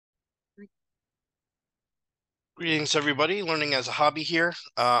Greetings, everybody. Learning as a hobby here.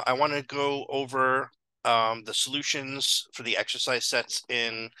 I want to go over the solutions for the exercise sets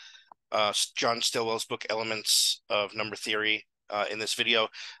in John Stillwell's book, Elements of Number Theory, in this video.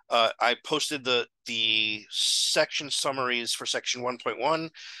 I posted the section summaries for section 1.1,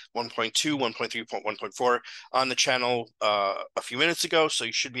 1.2, 1.3, 1.4 on the channel a few minutes ago, so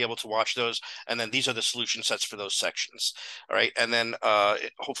you should be able to watch those. And then these are the solution sets for those sections. All right, and then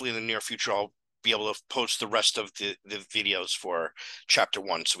hopefully in the near future, I'll be able to post the rest of the videos for chapter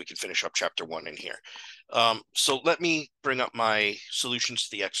 1 so we can finish up chapter 1 in here. So let me bring up my solutions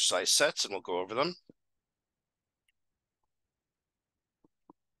to the exercise sets and we'll go over them.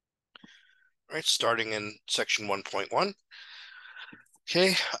 All right, starting in section 1.1.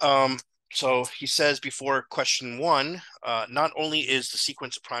 Okay, so he says before question 1, not only is the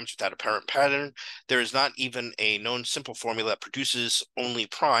sequence of primes without apparent pattern, there is not even a known simple formula that produces only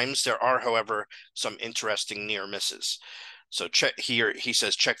primes. There are, however, some interesting near misses. So check here, he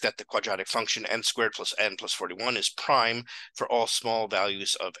says, check that the quadratic function n squared plus n plus 41 is prime for all small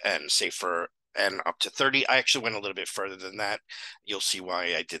values of n, say for n up to 30. I actually went a little bit further than that. You'll see why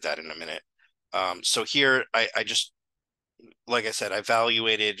I did that in a minute. So here, I just, like I said, I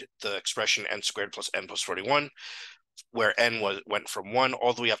evaluated the expression n squared plus n plus 41, where n went from 1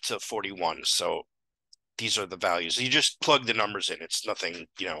 all the way up to 41. So these are the values. You just plug the numbers in. It's nothing,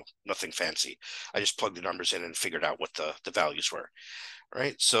 nothing fancy. I just plugged the numbers in and figured out what the values were. All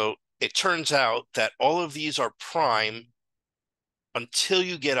right. So it turns out that all of these are prime until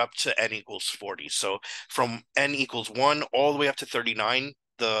you get up to n equals 40. So from n equals 1 all the way up to 39,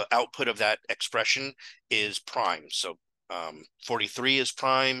 the output of that expression is prime. So 43 is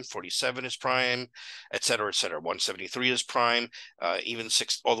prime, 47 is prime, et cetera, et cetera. 173 is prime, even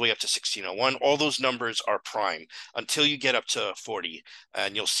all the way up to 1601. All those numbers are prime until you get up to 40,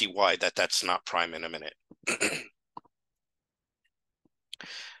 and you'll see why that's not prime in a minute.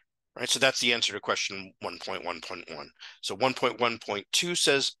 Right, so that's the answer to question 1.1.1. So 1.1.2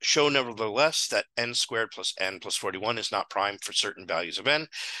 says, show nevertheless that n squared plus n plus 41 is not prime for certain values of n.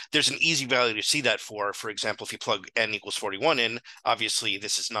 There's an easy value to see that for. For example, if you plug n equals 41 in, obviously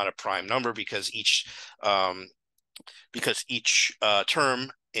this is not a prime number because each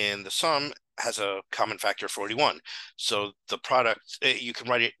term in the sum has a common factor of 41. So the product, you can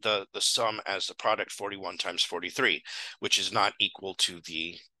write it the sum as the product 41 times 43, which is not equal to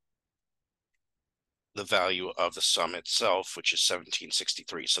the value of the sum itself, which is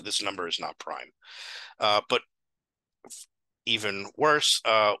 1763. So this number is not prime. But even worse,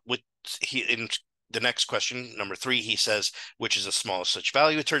 in the next question, number 3, he says, which is the smallest such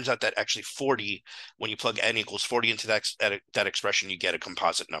value? It turns out that actually 40, when you plug n equals 40 into that expression, you get a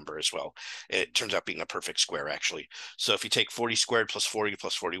composite number as well. It turns out being a perfect square, actually. So if you take 40 squared plus 40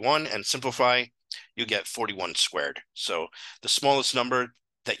 plus 41 and simplify, you get 41 squared. So the smallest number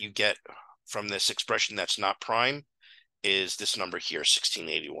that you get from this expression that's not prime is this number here,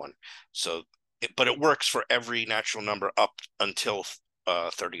 1681. So, but it works for every natural number up until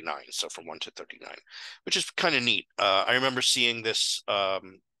 39. So from 1 to 39, which is kind of neat. I remember seeing this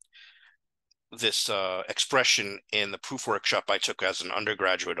expression in the proof workshop I took as an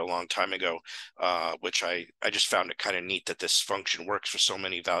undergraduate a long time ago, which I just found it kind of neat that this function works for so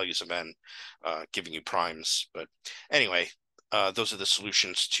many values of n, giving you primes. But anyway, those are the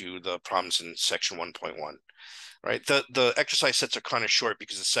solutions to the problems in section 1.1. Right, the exercise sets are kind of short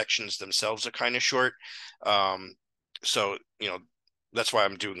because the sections themselves are kind of short. So that's why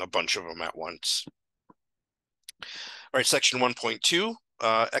I'm doing a bunch of them at once. All right, section 1.2.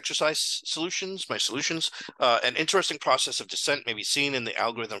 Exercise solutions, my solutions. An interesting process of descent may be seen in the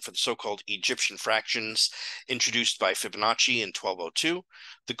algorithm for the so-called Egyptian fractions introduced by Fibonacci in 1202.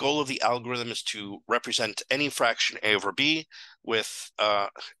 The goal of the algorithm is to represent any fraction a over b with,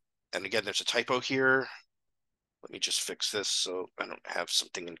 and again, there's a typo here. Let me just fix this so I don't have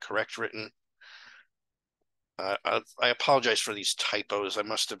something incorrect written. I apologize for these typos. I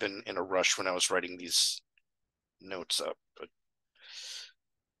must have been in a rush when I was writing these notes up, but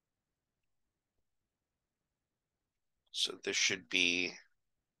so this should be,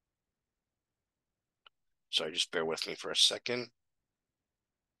 sorry, just bear with me for a second.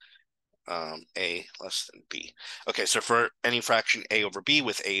 A less than b. Okay, so for any fraction a over b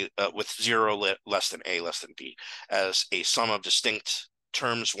with 0 less than a less than b as a sum of distinct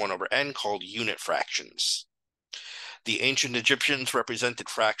terms 1 over n called unit fractions. The ancient Egyptians represented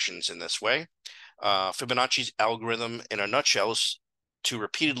fractions in this way. Fibonacci's algorithm in a nutshell is to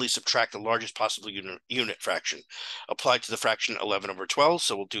repeatedly subtract the largest possible unit fraction applied to the fraction 11 over 12.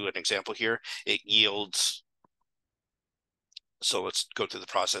 So we'll do an example here. It yields So let's go through the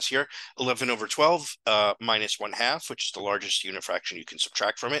process here. 11 over 12 minus 1/2, which is the largest unit fraction you can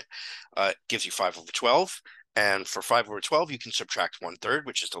subtract from it, gives you 5 over 12. And for 5 over 12, you can subtract 1/3,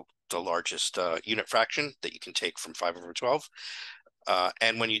 which is the largest unit fraction that you can take from 5 over 12.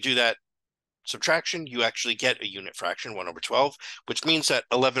 And when you do that subtraction, you actually get a unit fraction, 1 over 12, which means that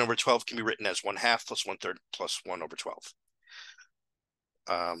 11 over 12 can be written as 1/2 plus 1/3 plus 1 over 12.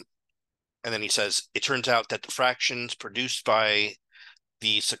 And then he says, it turns out that the fractions produced by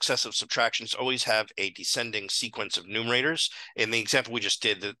the successive subtractions always have a descending sequence of numerators. In the example we just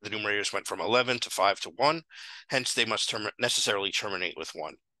did, the numerators went from 11 to 5 to 1. Hence, they must necessarily terminate with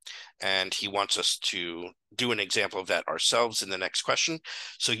 1. And he wants us to do an example of that ourselves in the next question.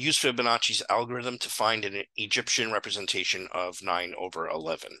 So use Fibonacci's algorithm to find an Egyptian representation of 9 over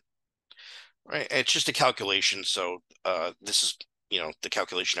 11. Right? It's just a calculation. So this is the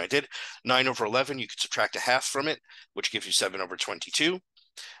calculation I did. 9 over 11, you could subtract 1/2 from it, which gives you 7 over 22.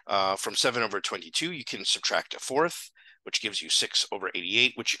 From 7 over 22, you can subtract 1/4, which gives you 6 over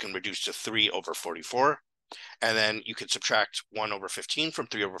 88, which you can reduce to 3 over 44. And then you can subtract 1 over 15 from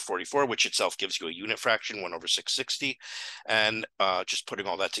 3 over 44, which itself gives you a unit fraction, 1 over 660. And just putting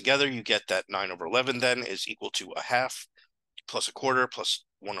all that together, you get that 9 over 11 then is equal to 1/2 plus 1/4 plus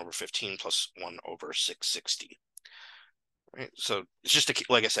 1 over 15 plus 1 over 660. Right? So it's just,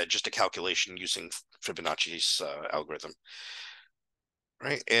 like I said, just a calculation using Fibonacci's algorithm.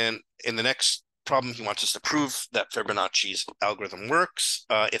 Right? And in the next problem, he wants us to prove that Fibonacci's algorithm works.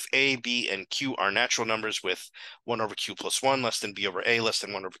 If a, b, and q are natural numbers with 1 over q plus 1 less than b over a less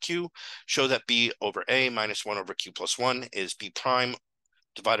than 1 over q, show that b over a minus 1 over q plus 1 is b prime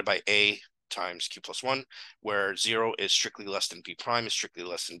divided by a times q plus 1, where 0 is strictly less than b prime is strictly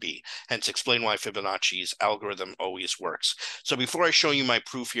less than b. Hence, explain why Fibonacci's algorithm always works. So before I show you my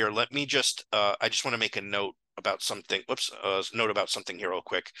proof here, let me just, I just want to make a note about something. Note about something here real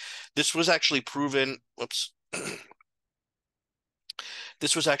quick. This was actually proven,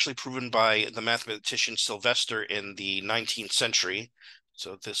 this was actually proven by the mathematician Sylvester in the 19th century.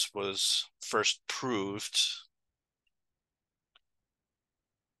 So this was first proved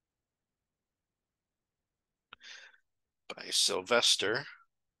by Sylvester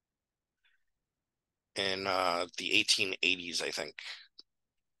in the 1880s, I think.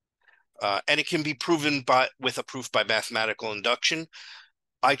 And it can be proven with a proof by mathematical induction.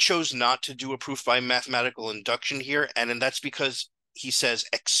 I chose not to do a proof by mathematical induction here, and that's because he says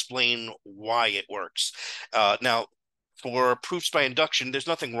explain why it works. Now, for proofs by induction, there's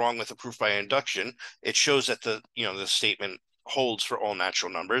nothing wrong with a proof by induction. It shows that the statement holds for all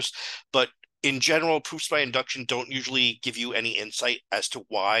natural numbers, but in general, proofs by induction don't usually give you any insight as to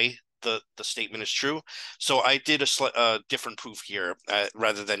why the statement is true. So I did a different proof here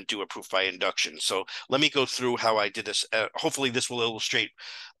rather than do a proof by induction. So let me go through how I did this. Hopefully this will illustrate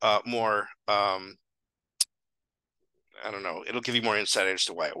more, I don't know, it'll give you more insight as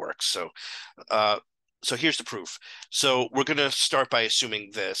to why it works. So here's the proof. So we're going to start by assuming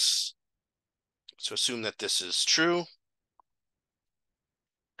this. So assume that this is true.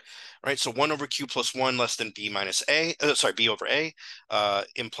 Right, so 1 over q plus 1 less than b minus a, b over a,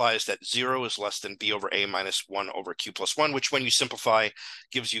 implies that 0 is less than b over a minus 1 over q plus 1, which when you simplify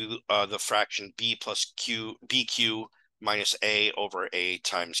gives you the fraction b plus q, bq minus a over a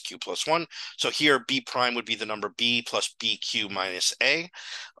times q plus 1. So here b prime would be the number b plus bq minus a.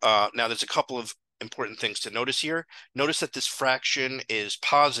 Now there's a couple of important things to notice here. Notice that this fraction is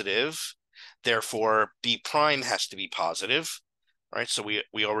positive, therefore b prime has to be positive. Right, so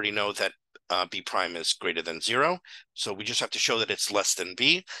we already know that b prime is greater than 0. So we just have to show that it's less than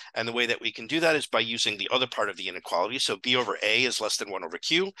b. And the way that we can do that is by using the other part of the inequality. So b over a is less than 1 over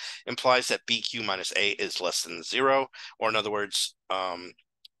q, implies that bq minus a is less than 0. Or in other words,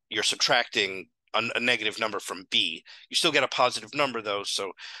 you're subtracting a negative number from b. You still get a positive number though.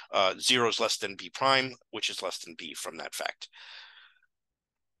 So 0 is less than b prime, which is less than b from that fact.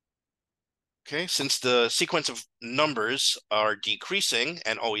 Okay, since the sequence of numbers are decreasing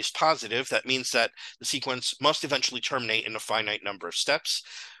and always positive, that means that the sequence must eventually terminate in a finite number of steps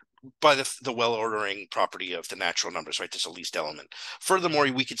by the well-ordering property of the natural numbers, right? This is a least element.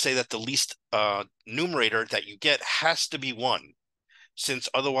 Furthermore, we could say that the least numerator that you get has to be 1, since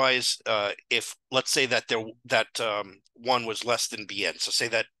otherwise, if let's say that 1 was less than bn, so say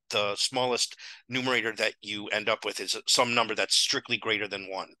that the smallest numerator that you end up with is some number that's strictly greater than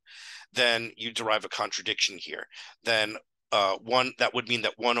 1, then you derive a contradiction here. Then that would mean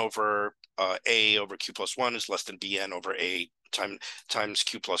that 1 over a over q plus 1 is less than bn over a times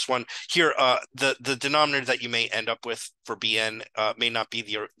q plus 1. Here, the denominator that you may end up with for bn may not be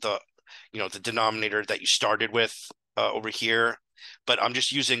the denominator that you started with over here. but I'm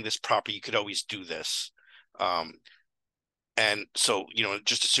just using this property. You could always do this. And so,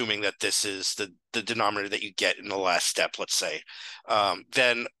 just assuming that this is the denominator that you get in the last step, let's say,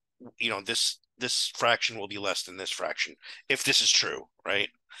 then, this fraction will be less than this fraction, if this is true, right?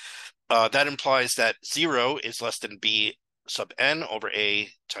 That implies that 0 is less than b sub n over a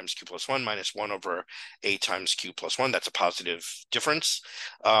times q plus 1 minus 1 over a times q plus 1. That's a positive difference.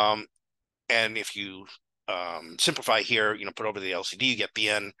 And if you simplify here, put over the LCD, you get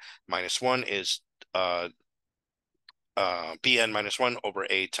bn minus 1 is bn minus 1 over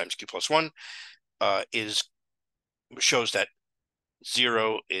a times q plus 1 shows that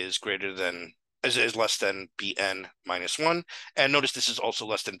 0 is greater than is less than bn minus 1. And notice this is also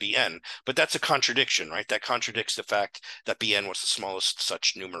less than bn, but that's a contradiction, right? That contradicts the fact that bn was the smallest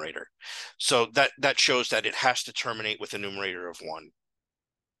such numerator. So that shows that it has to terminate with a numerator of 1,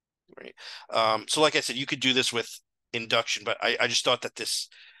 right? So like I said, you could do this with induction, but I just thought that this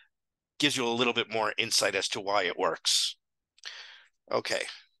gives you a little bit more insight as to why it works. Okay.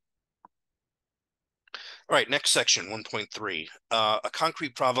 All right, next section, 1.3, a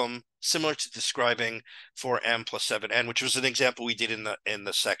concrete problem similar to describing 4m plus 7n, which was an example we did in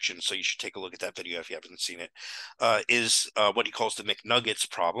the section, so you should take a look at that video if you haven't seen it, is what he calls the McNuggets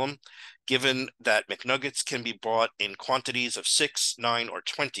problem. Given that McNuggets can be bought in quantities of 6, 9, or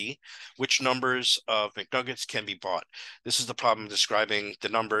 20, which numbers of McNuggets can be bought? This is the problem describing the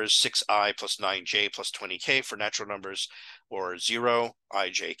numbers 6i plus 9j plus 20k for natural numbers, or 0,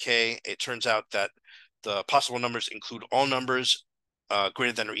 ijk. It turns out that the possible numbers include all numbers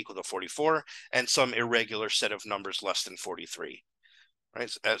greater than or equal to 44 and some irregular set of numbers less than 43,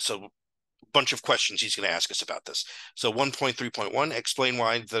 right? So a bunch of questions he's going to ask us about this. So 1.3.1, explain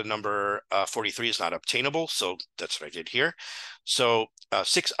why the number 43 is not obtainable. So that's what I did here. So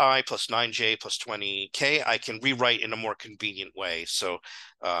 6i plus 9j plus 20k, I can rewrite in a more convenient way. So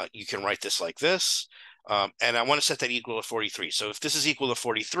you can write this like this. And I want to set that equal to 43. So if this is equal to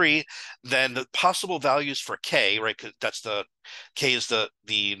 43, then the possible values for k, right, because that's k is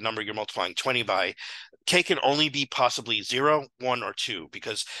the number you're multiplying 20 by, k can only be possibly 0, 1, or 2,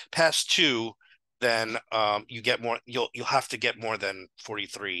 because past 2, then you get more, you'll have to get more than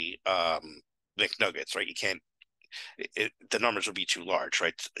 43 McNuggets, right? You can't, the numbers would be too large,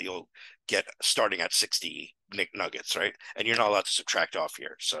 right? You'll get starting at 60 McNuggets, right? And you're not allowed to subtract off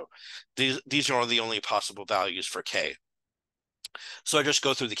here. So these are the only possible values for k. So I just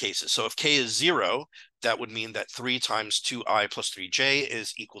go through the cases. So if k is 0, that would mean that 3 times 2i plus 3j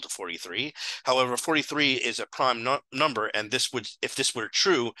is equal to 43. However, 43 is a prime number, and this would, if this were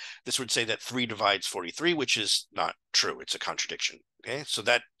true, this would say that 3 divides 43, which is not true. It's a contradiction. Okay,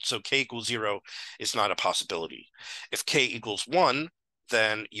 so k equals 0 is not a possibility. If k equals 1,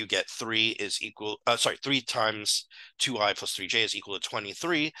 then you get 3 times 2i plus 3j is equal to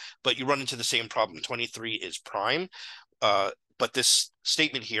 23, but you run into the same problem. 23 is prime. But this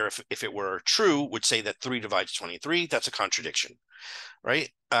statement here, if it were true, would say that 3 divides 23. That's a contradiction, right?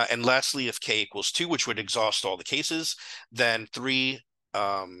 And lastly, if k equals 2, which would exhaust all the cases, then 3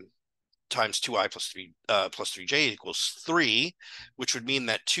 times 2i plus 3j equals 3, which would mean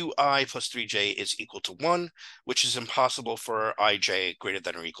that 2i plus 3j is equal to 1, which is impossible for ij greater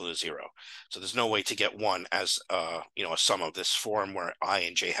than or equal to 0. So there's no way to get 1 as a sum of this form where I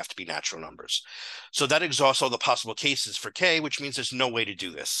and j have to be natural numbers. So that exhausts all the possible cases for k, which means there's no way to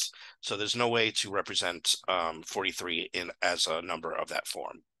do this. So there's no way to represent 43 as a number of that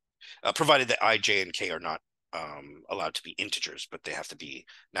form, provided that I, j, and k are not allowed to be integers, but they have to be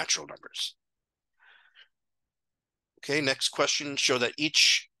natural numbers. Okay, next question. Show that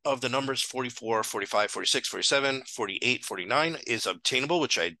each of the numbers 44, 45, 46, 47, 48, 49 is obtainable,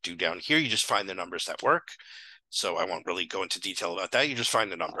 which I do down here. You just find the numbers that work. So I won't really go into detail about that. You just find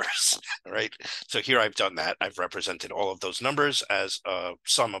the numbers, all right? So here I've done that. I've represented all of those numbers as a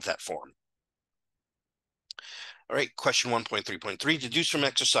sum of that form. All right, question 1.3.3, deduce from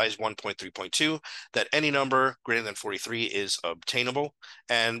exercise 1.3.2 that any number greater than 43 is obtainable.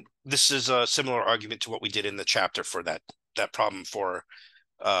 And this is a similar argument to what we did in the chapter for that problem for,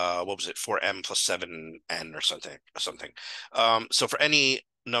 what was it, 4m plus 7n or something. So for any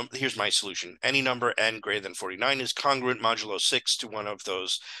number, here's my solution. Any number n greater than 49 is congruent modulo 6 to one of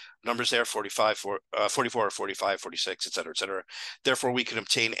those numbers there, 44, 45, 46, et cetera, et cetera. Therefore, we can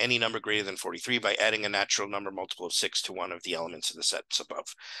obtain any number greater than 43 by adding a natural number multiple of 6 to one of the elements in the sets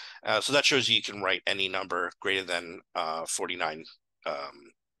above. So that shows you can write any number greater than 49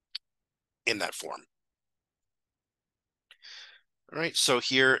 in that form. All right, so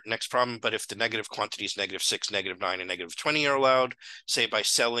here, next problem, but if the negative quantities -6, -9, and -20 are allowed, say by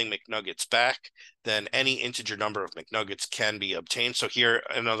selling McNuggets back, then any integer number of McNuggets can be obtained. So here,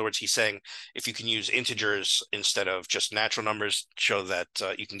 in other words, he's saying if you can use integers instead of just natural numbers, show that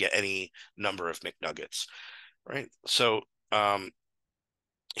you can get any number of McNuggets, right? So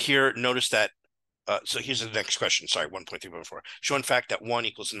here, notice that so here's the next question. Sorry, 1.3.4. Show in fact that 1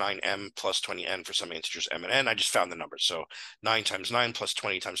 equals 9m plus 20n for some integers m and n. I just found the number. So 9 times 9 plus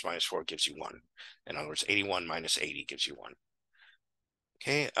 20 times -4 gives you 1. In other words, 81 minus 80 gives you 1.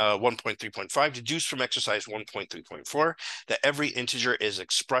 Okay, 1.3.5, deduce from exercise 1.3.4 that every integer is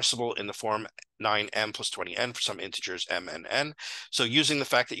expressible in the form 9m plus 20n for some integers m and n. So using the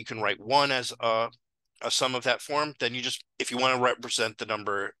fact that you can write 1 as a sum of that form, then you just, if you want to represent the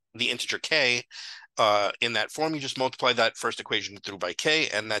number, the integer k, in that form, you just multiply that first equation through by k,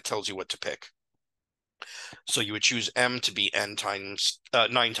 and that tells you what to pick. So you would choose m to be 9 times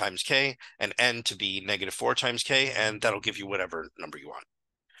k, and n to be -4 times k, and that'll give you whatever number you want,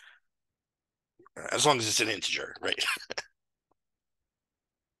 as long as it's an integer, right?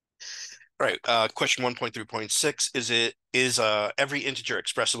 All right, question 1.3.6, is every integer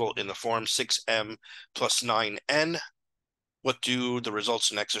expressible in the form 6m plus 9n? What do the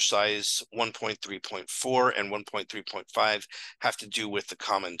results in exercise 1.3.4 and 1.3.5 have to do with the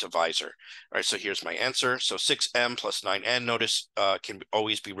common divisor? All right, so here's my answer. So 6m plus 9n, notice, can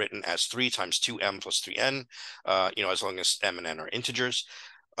always be written as 3 times 2m plus 3n, as long as m and n are integers.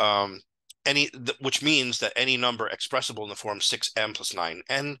 Which means that any number expressible in the form 6m plus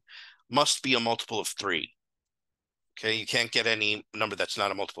 9n must be a multiple of 3. Okay, you can't get any number that's not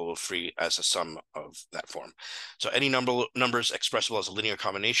a multiple of 3 as a sum of that form. So any numbers expressible as a linear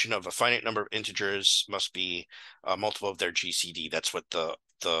combination of a finite number of integers must be a multiple of their GCD. That's what the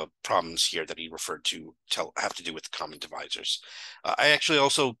problems here that he referred to have to do with common divisors. I actually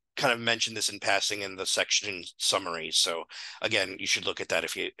also kind of mentioned this in passing in the section summaries. So again, you should look at that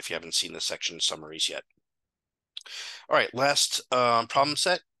if you haven't seen the section summaries yet. All right, last problem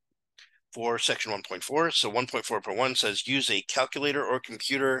set for section 1.4. So 1.4.1 says use a calculator or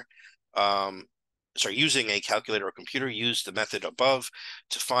computer. Using a calculator or computer, use the method above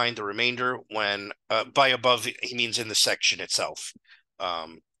to find the remainder when, by above, he means in the section itself.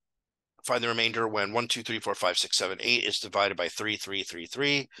 Find the remainder when 1, 2, 3, 4, 5, 6, 7, 8 is divided by 3, 3, 3,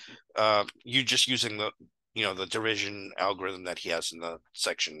 3. You just using the, the division algorithm that he has in the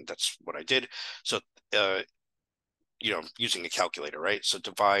section. That's what I did. So, using a calculator, right? So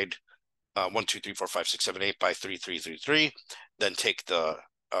divide 1, 2, 3, 4, 5, 6, 7, 8 by 3, 3, 3, 3. Then take the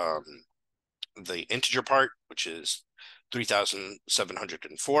integer part, which is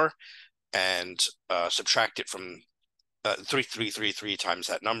 3,704, and subtract it from 3, 3, 3, 3 times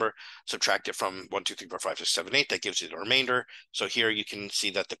that number. Subtract it from 1, 2, 3, 4, 5, 6, 7, 8. That gives you the remainder. So here you can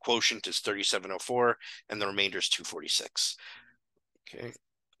see that the quotient is 3,704, and the remainder is 246. Okay.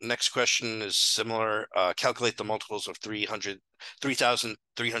 Next question is similar. Calculate the multiples of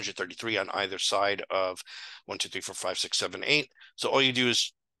 3,333 on either side of 1, 2, 3, 4, 5, 6, 7, 8. So all you do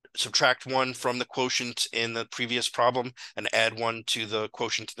is subtract 1 from the quotient in the previous problem and add 1 to the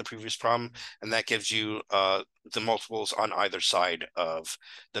quotient in the previous problem, and that gives you the multiples on either side of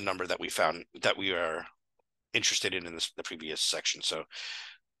the number that we found, that we are interested in the previous section. So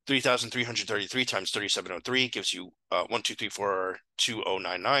 3,333 times 3,703 gives you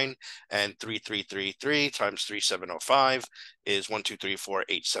 1,234,2,099, and 3,333 times 3,705 is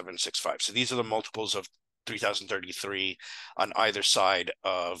 1,234,8,765. So these are the multiples of 3,033 on either side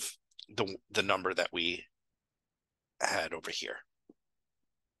of the number that we had over here.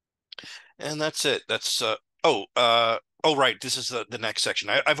 And that's it. That's oh, right. This is the next section.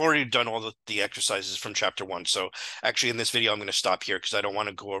 I've already done all the exercises from chapter 1. So actually in this video, I'm going to stop here because I don't want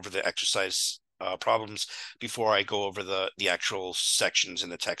to go over the exercise problems before I go over the actual sections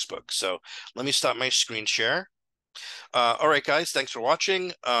in the textbook. So let me stop my screen share. All right, guys, thanks for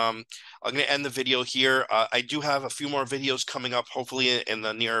watching. I'm going to end the video here. I do have a few more videos coming up, hopefully in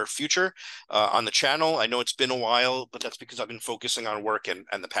the near future on the channel. I know it's been a while, but that's because I've been focusing on work and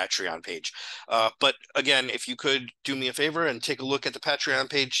the Patreon page. But again, if you could do me a favor and take a look at the Patreon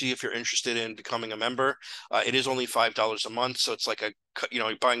page, see if you're interested in becoming a member. It is only $5 a month, so it's like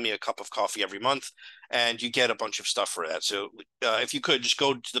buying me a cup of coffee every month, and you get a bunch of stuff for that. So if you could just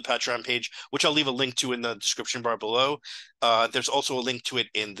go to the Patreon page, which I'll leave a link to in the description bar below. There's also a link to it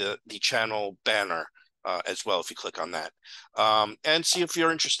in the channel banner as well, if you click on that, and see if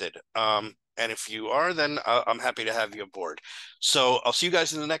you're interested. And if you are, then I'm happy to have you aboard. So I'll see you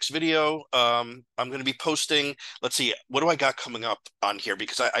guys in the next video. I'm going to be posting, let's see, what do I got coming up on here?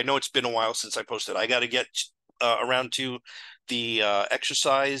 Because I know it's been a while since I posted. I got to get around to the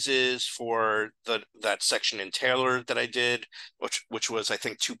exercises for that section in Taylor that I did, which was I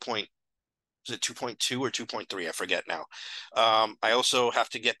think 2.2 or 2.3? I forget now. I also have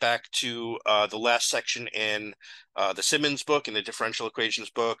to get back to the last section in the Simmons book, in the differential equations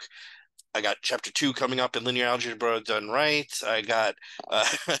book. I got chapter 2 coming up in linear algebra done right. I got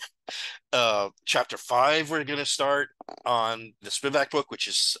chapter 5 we're going to start on the Spivak book, which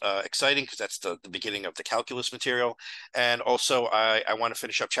is exciting because that's the beginning of the calculus material. And also I want to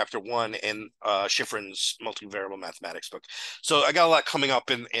finish up chapter 1 in Schifrin's multivariable mathematics book. So I got a lot coming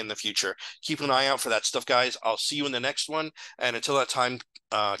up in the future. Keep an eye out for that stuff, guys. I'll see you in the next one, and until that time,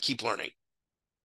 keep learning.